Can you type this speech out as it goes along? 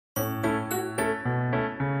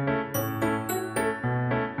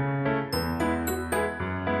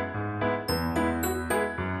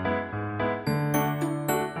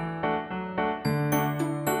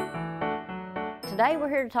today we're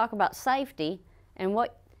here to talk about safety and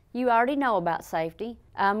what you already know about safety.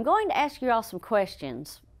 I'm going to ask you all some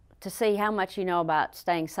questions to see how much you know about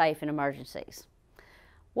staying safe in emergencies.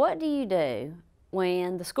 What do you do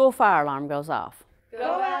when the school fire alarm goes off?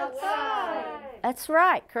 Go outside. That's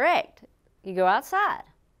right, correct. You go outside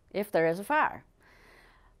if there is a fire.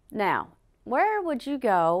 Now, where would you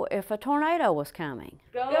go if a tornado was coming?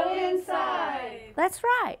 Go inside. That's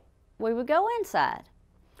right. We would go inside.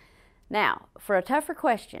 Now, for a tougher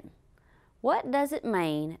question, what does it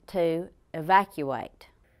mean to evacuate?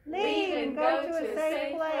 Leave and go to a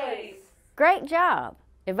safe place. Great job.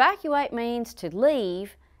 Evacuate means to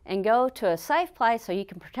leave and go to a safe place so you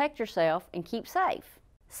can protect yourself and keep safe.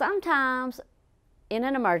 Sometimes in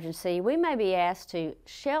an emergency, we may be asked to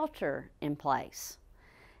shelter in place.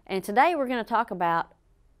 And today we're going to talk about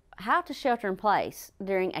how to shelter in place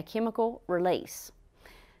during a chemical release.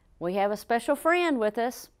 We have a special friend with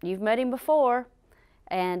us. You've met him before,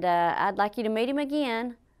 and I'd like you to meet him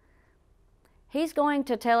again. He's going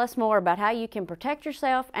to tell us more about how you can protect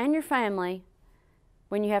yourself and your family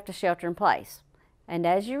when you have to shelter in place. And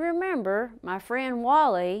as you remember, my friend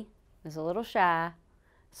Wally is a little shy,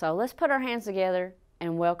 so let's put our hands together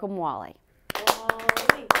and welcome Wally.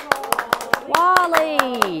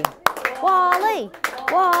 Wally! Wally!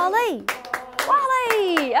 Wally!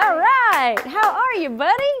 Wally! All right! How are you,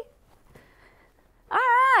 buddy? All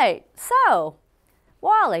right, so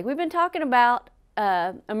Wally, we've been talking about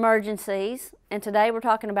emergencies, and today we're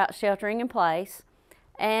talking about sheltering in place,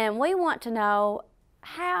 and we want to know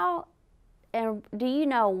how and do you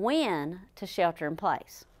know when to shelter in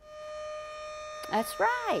place? That's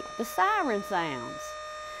right, the siren sounds.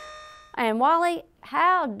 And Wally,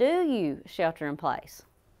 how do you shelter in place?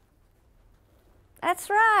 That's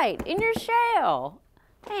right, in your shell.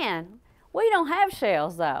 Man, we don't have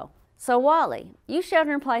shells though. So Wally, you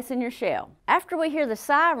shelter in place in your shell. After we hear the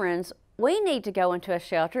sirens, we need to go into a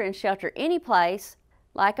shelter and shelter any place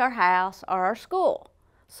like our house or our school.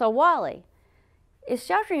 So Wally, is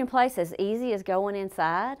sheltering in place as easy as going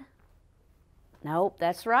inside? Nope,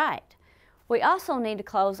 that's right. We also need to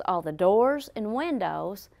close all the doors and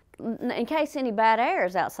windows in case any bad air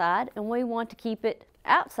is outside, and we want to keep it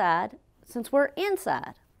outside since we're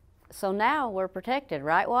inside. So now we're protected,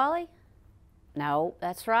 right, Wally? No,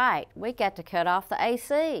 that's right. We got to cut off the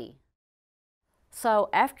AC. So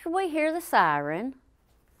after we hear the siren,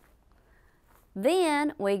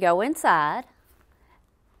 then we go inside.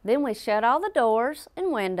 Then we shut all the doors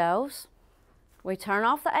and windows. We turn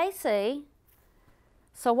off the AC.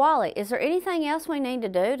 So Wally, is there anything else we need to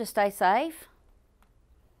do to stay safe?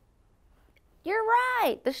 You're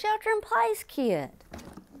right, the shelter in place kit.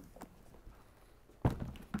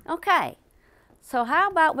 Okay, so how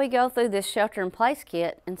about we go through this shelter in place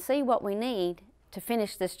kit and see what we need to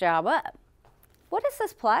finish this job up. What is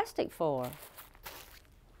this plastic for?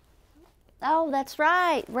 Oh, that's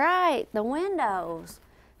right, the windows.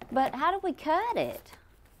 But how do we cut it?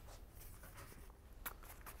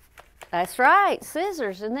 That's right,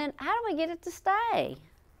 scissors. And then how do we get it to stay?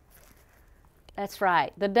 That's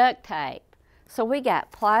right, the duct tape. So we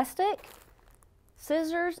got plastic,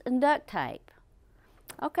 scissors, and duct tape.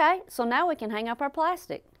 Okay, so now we can hang up our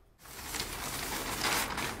plastic.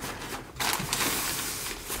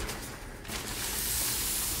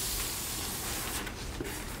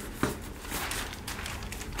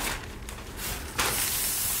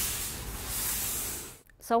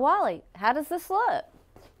 So Wally, how does this look?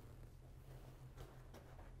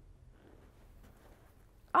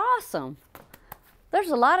 Awesome.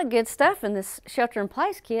 There's a lot of good stuff in this shelter in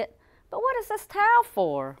place kit, but what is this towel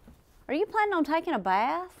for? Are you planning on taking a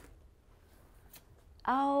bath?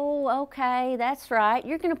 Oh, okay, that's right.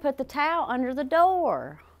 You're going to put the towel under the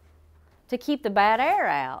door to keep the bad air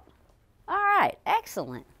out. All right,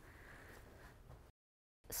 excellent.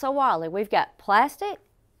 So Wally, we've got plastic,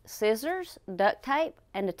 scissors, duct tape,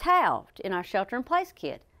 and a towel in our shelter in place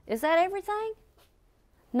kit. Is that everything?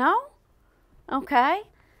 No? Okay.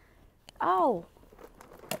 Oh.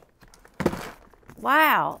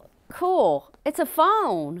 Wow, cool. It's a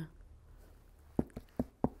phone.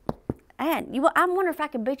 And I wonder if I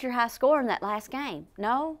could beat your high score in that last game.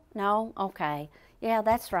 No? No? Okay. Yeah,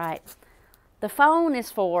 that's right. The phone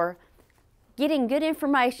is for getting good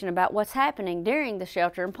information about what's happening during the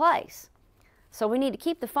shelter in place. So we need to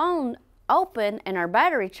keep the phone open and our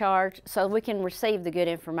battery charged so we can receive the good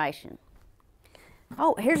information.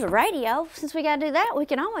 Oh, here's a radio. Since we got to do that, we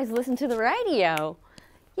can always listen to the radio.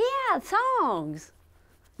 Yeah, songs.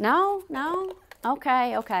 No? No?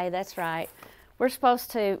 Okay, that's right. We're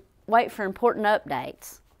supposed to wait for important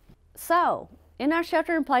updates. So, in our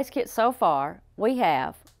shelter in place kit so far, we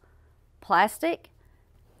have plastic,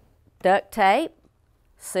 duct tape,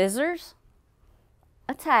 scissors,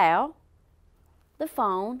 a towel, the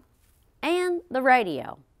phone, and the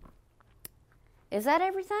radio. Is that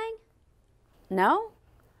everything? No?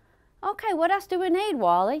 Okay, what else do we need,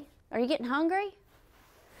 Wally? Are you getting hungry?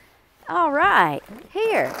 All right,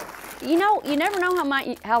 here. You know, you never know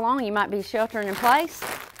how long you might be sheltering in place,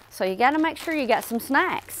 so you got to make sure you got some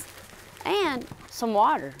snacks and some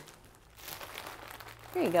water.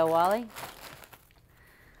 Here you go, Wally.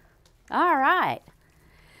 All right.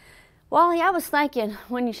 Wally, I was thinking,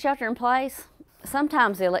 when you shelter in place,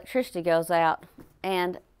 sometimes the electricity goes out,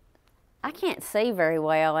 and I can't see very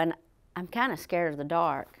well, and I'm kind of scared of the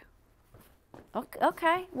dark.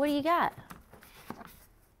 Okay, what do you got?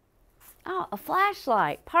 Oh, a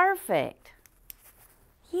flashlight. Perfect.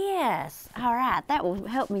 Yes. All right, that will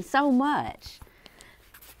help me so much.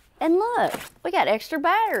 And look, we got extra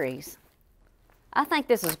batteries. I think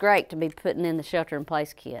this is great to be putting in the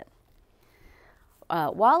shelter-in-place kit.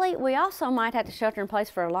 Wally, we also might have to shelter in place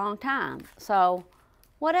for a long time. So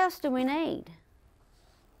what else do we need?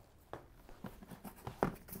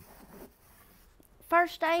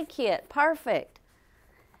 First aid kit, perfect.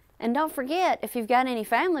 And don't forget, if you've got any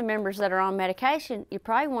family members that are on medication, you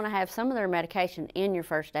probably want to have some of their medication in your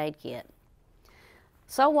first aid kit.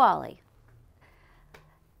 So Wally,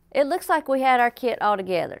 it looks like we had our kit all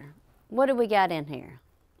together. What do we got in here?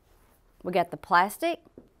 We got the plastic,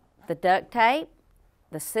 the duct tape,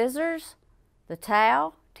 the scissors, the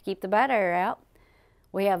towel to keep the bad air out.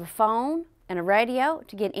 We have a phone and a radio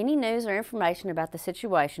to get any news or information about the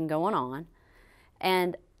situation going on.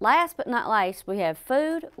 And last but not least, we have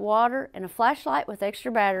food, water, and a flashlight with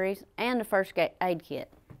extra batteries and a first aid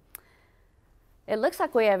kit. It looks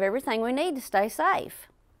like we have everything we need to stay safe.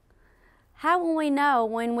 How will we know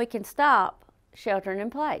when we can stop sheltering in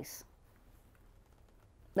place?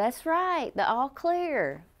 That's right, the all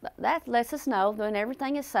clear. That lets us know when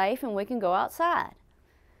everything is safe and we can go outside.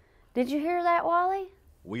 Did you hear that, Wally?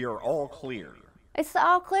 We are all clear. It's the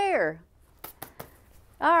all clear.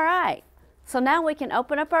 All right, so now we can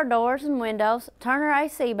open up our doors and windows, turn our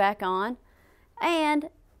AC back on, and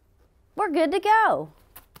we're good to go.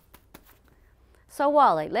 So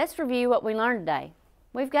Wally, let's review what we learned today.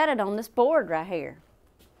 We've got it on this board right here.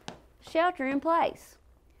 Shelter in place.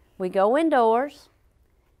 We go indoors.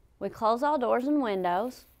 We close all doors and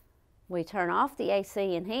windows. We turn off the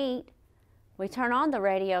AC and heat. We turn on the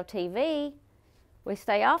radio TV. We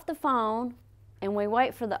stay off the phone, and we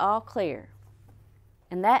wait for the all clear.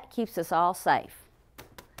 And that keeps us all safe.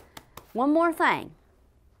 One more thing.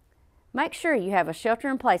 Make sure you have a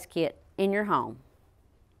shelter-in-place kit in your home.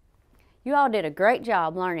 You all did a great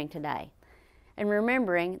job learning today and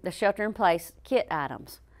remembering the shelter-in-place kit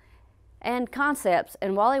items and concepts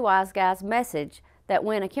and Wally Wise Guy's message that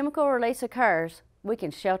when a chemical release occurs, we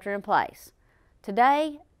can shelter in place.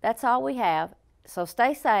 Today, that's all we have, so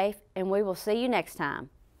stay safe and we will see you next time.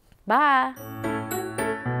 Bye.